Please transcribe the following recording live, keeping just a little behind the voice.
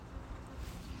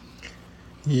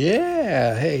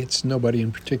Yeah, hey, it's nobody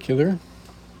in particular.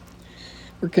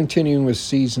 We're continuing with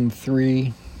season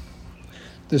 3.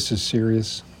 This is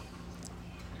serious.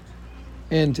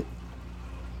 And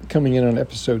coming in on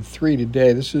episode 3 today,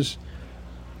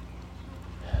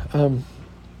 um,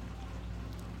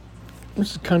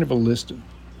 this is kind of a list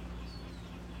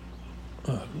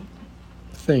of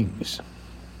things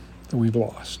that we've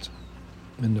lost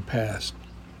in the past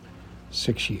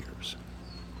 6 years.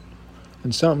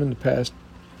 And some in the past,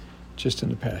 just in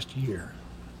the past year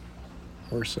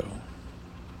or so.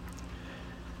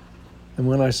 And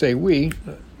when I say we,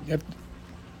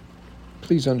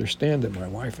 please understand that my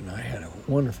wife and I had a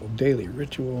wonderful daily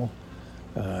ritual,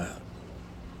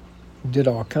 did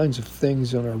all kinds of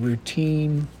things on our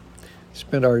routine,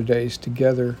 spent our days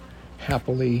together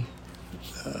happily,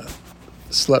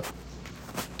 slept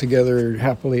together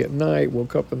happily at night,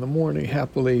 woke up in the morning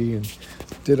happily, and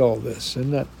did all this.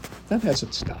 And that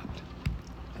hasn't stopped.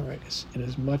 All right, and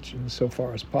as much and so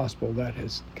far as possible, that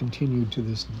has continued to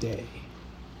this day.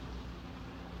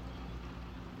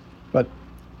 But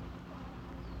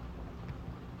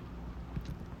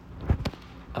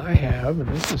I have, and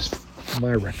this is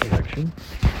my recollection,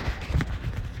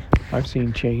 I've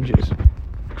seen changes,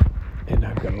 and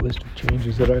I've got a list of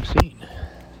changes that I've seen.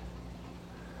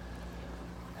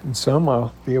 And some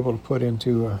I'll be able to put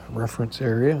into a reference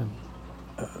area,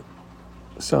 and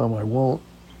some I won't.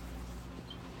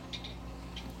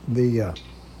 The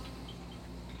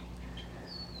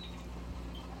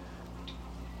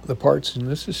parts, and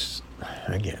this is,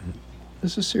 again,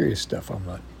 this is serious stuff. I'm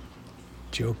not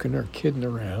joking or kidding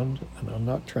around, and I'm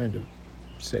not trying to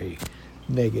say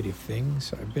negative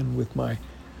things. I've been with my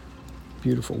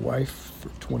beautiful wife for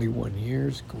 21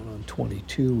 years, going on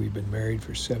 22. We've been married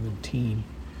for 17.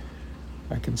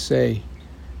 I can say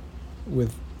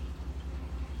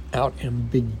without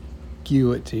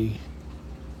ambiguity,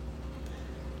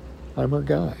 I'm her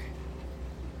guy.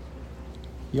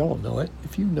 Y'all know it.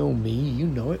 If you know me, you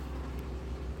know it.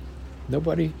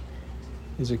 Nobody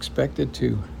is expected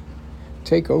to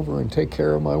take over and take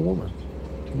care of my woman,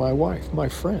 my wife, my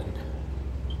friend.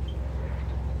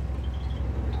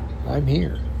 I'm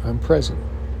here. I'm present.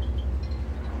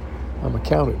 I'm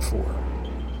accounted for.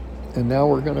 And now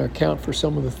we're going to account for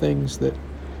some of the things that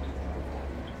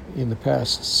in the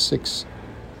past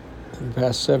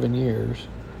 7 years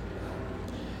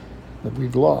that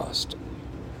we've lost.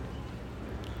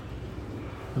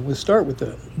 And we'll start with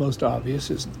the most obvious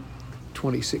is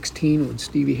 2016 when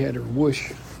Stevie had her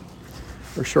whoosh.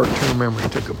 Her short-term memory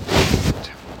took a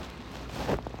beat.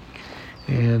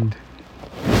 And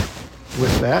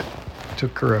with that,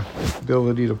 took her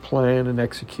ability to plan and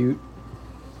execute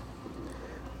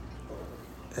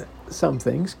some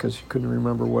things because she couldn't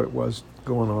remember what it was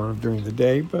going on during the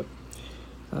day, but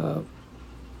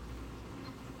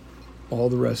all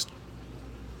the rest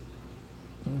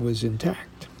was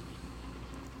intact.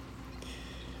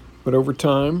 But over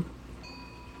time,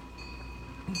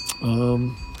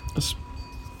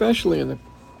 especially in the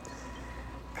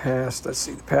past,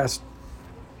 the past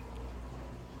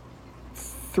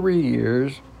 3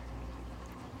 years,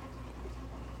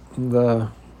 the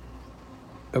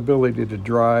ability to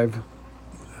drive,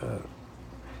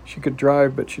 she could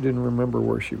drive, but she didn't remember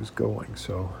where she was going,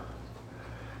 so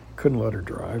couldn't let her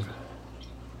drive.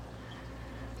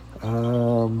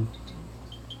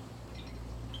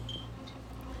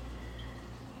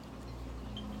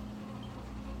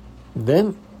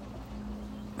 Then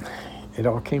it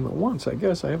all came at once, I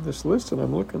guess. I have this list, and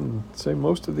I'm looking, say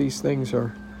most of these things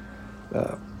are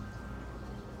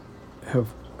have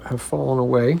fallen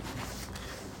away.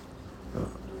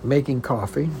 Making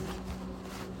coffee.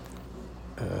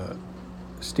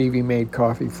 Stevie made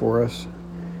coffee for us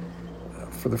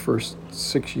for the first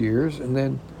 6 years, and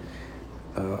then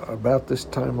about this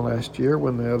time last year,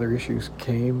 when the other issues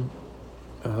came,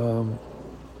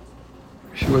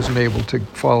 she wasn't able to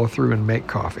follow through and make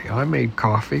coffee. I made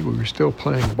coffee. We were still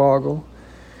playing Boggle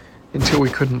until we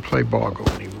couldn't play Boggle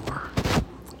anymore.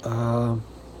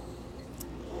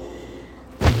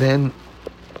 Then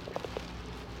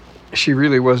she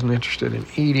really wasn't interested in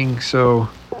eating, so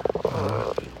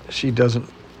she doesn't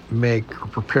make or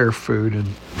prepare food, and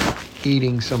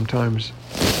eating sometimes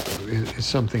is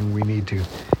something we need to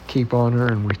keep on her,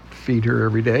 and we feed her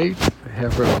every day,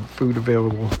 have her food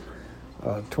available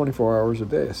 24 hours a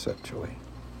day, essentially.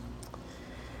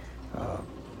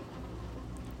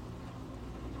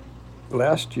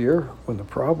 Last year, when the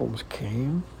problems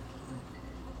came,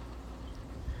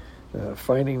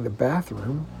 finding the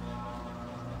bathroom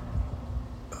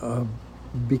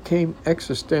became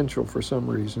existential for some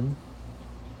reason,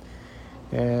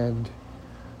 and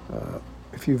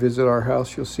If you visit our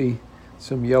house, you'll see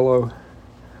some yellow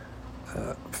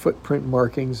footprint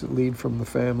markings that lead from the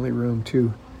family room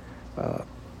to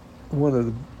one of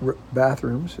the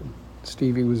bathrooms. And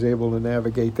Stevie was able to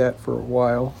navigate that for a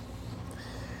while.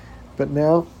 But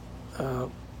now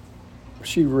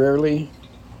she rarely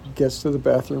gets to the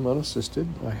bathroom unassisted.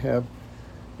 I have,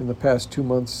 in the past 2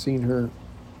 months, seen her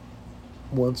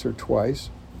once or twice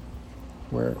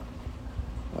where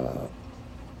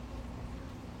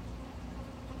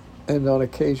and on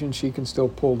occasion she can still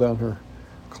pull down her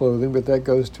clothing, but that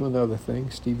goes to another thing.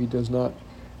 Stevie does not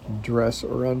dress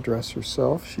or undress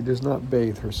herself. She does not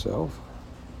bathe herself.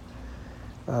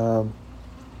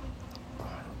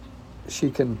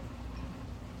 She can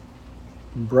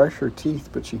brush her teeth,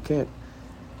 but she can't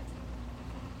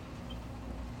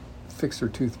fix her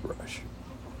toothbrush.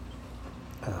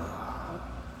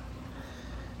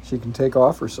 She can take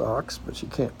off her socks, but she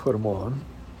can't put them on.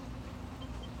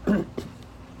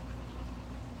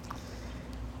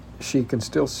 She can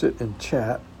still sit and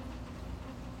chat,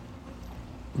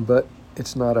 but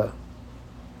it's not a...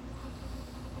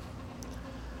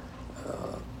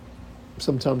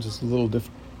 sometimes it's a little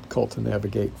difficult to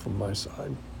navigate from my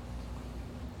side.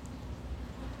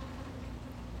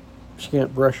 She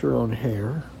can't brush her own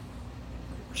hair.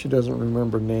 She doesn't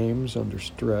remember names under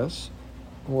stress.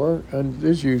 Or, and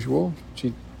as usual,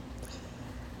 she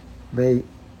may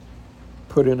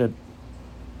put in a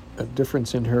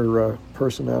difference in her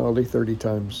personality 30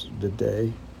 times a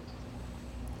day.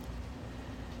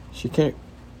 She can't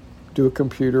do a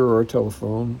computer or a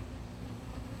telephone.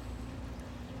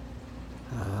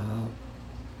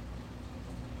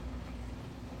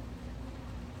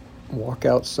 Walk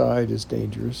outside is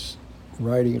dangerous.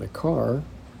 Riding in a car,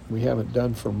 we haven't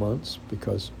done for months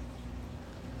because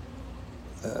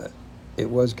it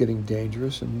was getting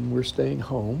dangerous and we're staying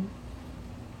home.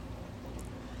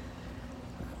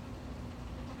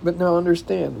 But now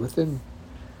understand, within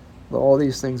all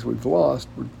these things we've lost,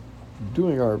 we're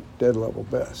doing our dead level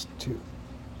best to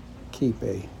keep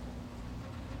a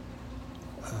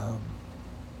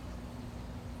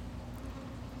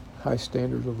high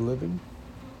standard of living,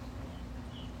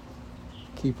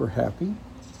 keep her happy.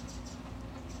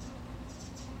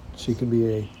 She can be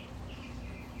a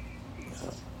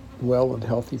well and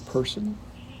healthy person.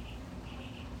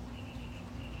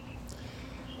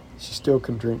 She still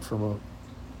can drink from a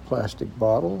plastic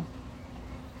bottle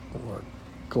or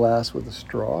glass with a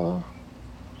straw.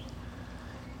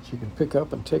 She can pick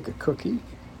up and take a cookie.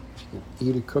 She can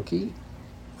eat a cookie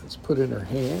that's put in her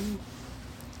hand.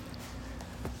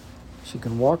 She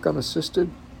can walk unassisted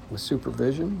with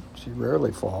supervision. She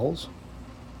rarely falls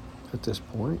at this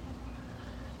point.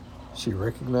 She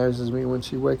recognizes me when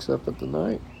she wakes up at the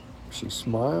night. She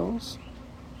smiles.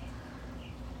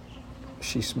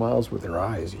 She smiles with her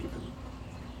eyes even.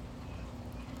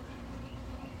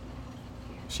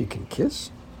 She can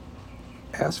kiss,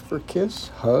 ask for a kiss,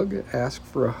 hug, ask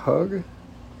for a hug,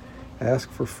 ask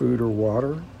for food or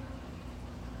water.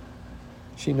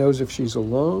 She knows if she's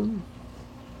alone,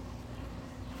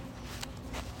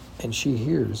 and she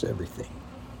hears everything.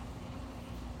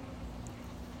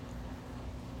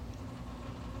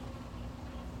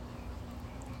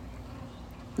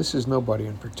 This is nobody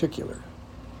in particular.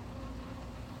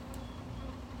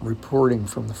 Reporting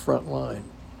from the front line.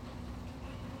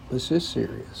 This is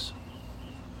serious.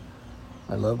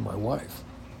 I love my wife.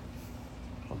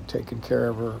 I'm taking care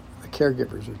of her. The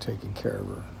caregivers are taking care of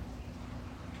her.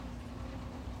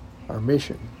 Our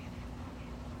mission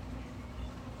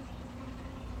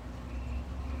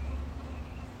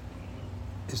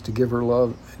is to give her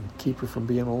love and keep her from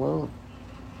being alone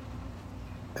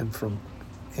and from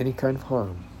any kind of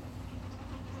harm.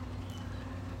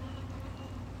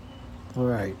 All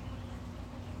right.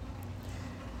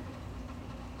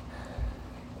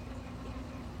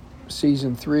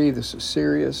 Season 3, this is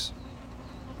serious.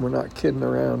 We're not kidding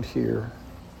around here.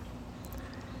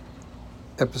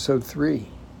 Episode 3,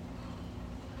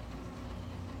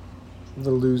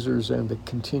 the losers and the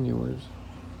continuers.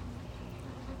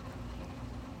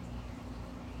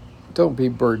 Don't be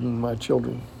burdened, my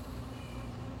children.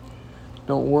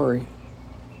 Don't worry.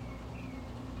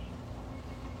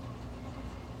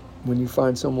 When you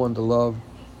find someone to love,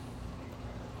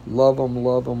 love them,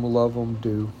 love them, love them,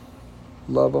 do.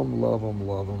 Love them, love them,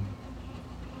 love them.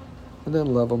 And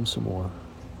then love them some more.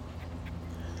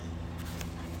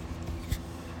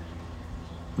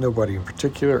 Nobody in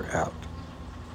particular, out.